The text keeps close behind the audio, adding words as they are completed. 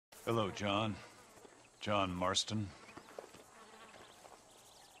Hello, John. John Marston.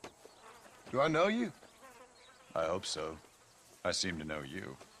 Do I know you? I hope so. I seem to know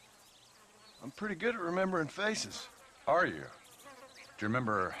you. I'm pretty good at remembering faces. Are you? Do you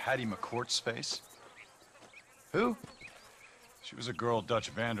remember Hattie McCourt's face? Who? She was a girl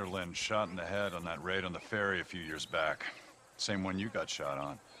Dutch Vanderlyn shot in the head on that raid on the ferry a few years back. Same one you got shot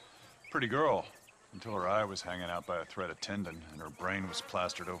on. Pretty girl, until her eye was hanging out by a thread of tendon and her brain was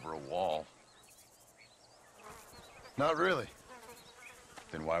plastered over a wall. Not really.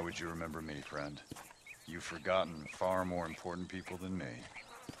 Then why would you remember me, friend? You've forgotten far more important people than me.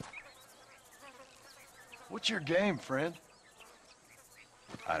 What's your game, friend?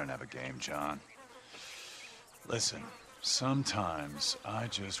 I don't have a game, John. Listen, sometimes I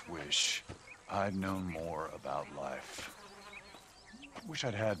just wish I'd known more about life. Wish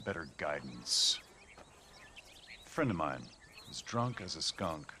I'd had better guidance. A friend of mine was drunk as a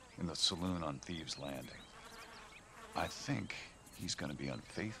skunk in the saloon on Thieves' Landing. I think he's gonna be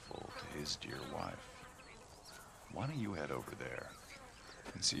unfaithful to his dear wife. Why don't you head over there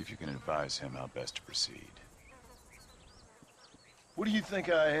and see if you can advise him how best to proceed? What do you think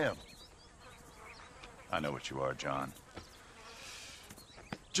I am? I know what you are, John.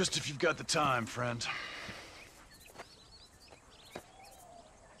 Just if you've got the time, friend.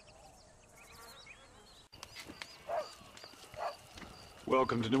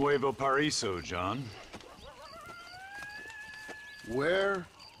 Welcome to Nuevo Paraiso, John. Where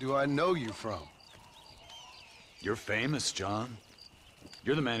do I know you from? You're famous, John.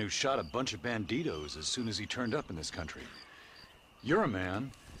 You're the man who shot a bunch of banditos as soon as he turned up in this country. You're a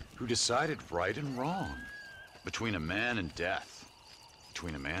man who decided right and wrong. Between a man and death.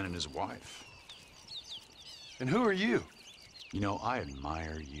 Between a man and his wife. And who are you? You know, I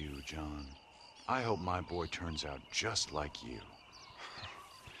admire you, John. I hope my boy turns out just like you.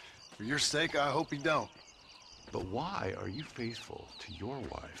 For your sake, I hope you don't. But why are you faithful to your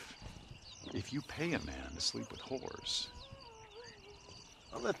wife if you pay a man to sleep with whores?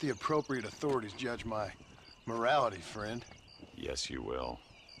 I'll let the appropriate authorities judge my morality, friend. Yes, you will.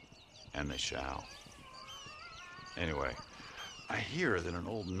 And they shall. Anyway, I hear that an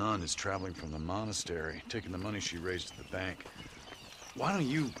old nun is traveling from the monastery, taking the money she raised at the bank. Why don't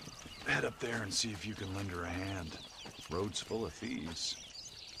you head up there and see if you can lend her a hand? Road's full of thieves.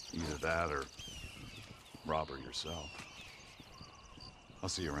 Either that or rob her yourself. I'll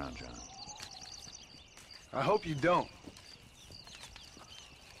see you around, John. I hope you don't.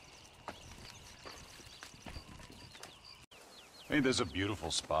 Ain't this a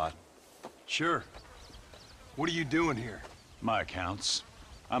beautiful spot? Sure. What are you doing here? My accounts.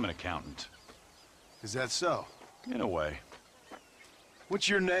 I'm an accountant. Is that so? In a way. What's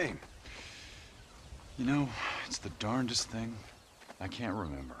your name? You know, it's the darndest thing. I can't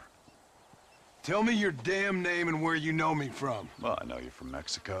remember. Tell me your damn name and where you know me from. Well, I know you from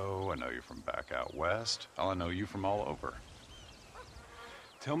Mexico. I know you from back out west. I know you from all over.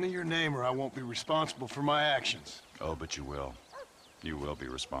 Tell me your name or I won't be responsible for my actions. Oh, but you will. You will be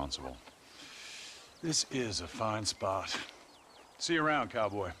responsible. This is a fine spot. See you around,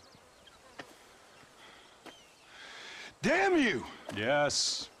 cowboy. Damn you!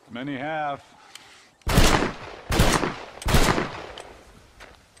 Yes, many have.